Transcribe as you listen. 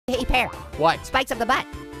Pear. What? Spikes up the butt.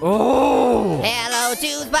 Oh! Hello to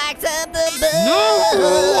spikes up the butt.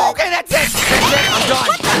 No! Okay, that's it. That's it. I'm done.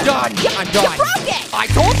 I'm done. I'm done. You broke it. I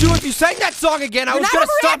told you if you sang that song again, I You're was not gonna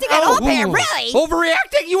stop. overreacting at all, Pear, really?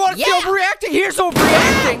 Overreacting? You want to see Yeah. overreacting? Here's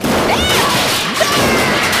overreacting.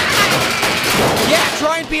 Yeah,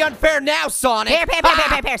 try and be unfair now, Sonic.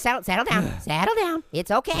 Pear. Settle down. Settle down. It's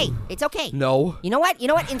okay. It's okay. No. You know what? You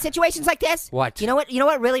know what? In situations like this, What? You know what? You know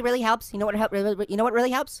what really helps? You know what really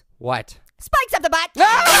helps? What? Spikes up the butt.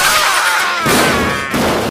 Ah!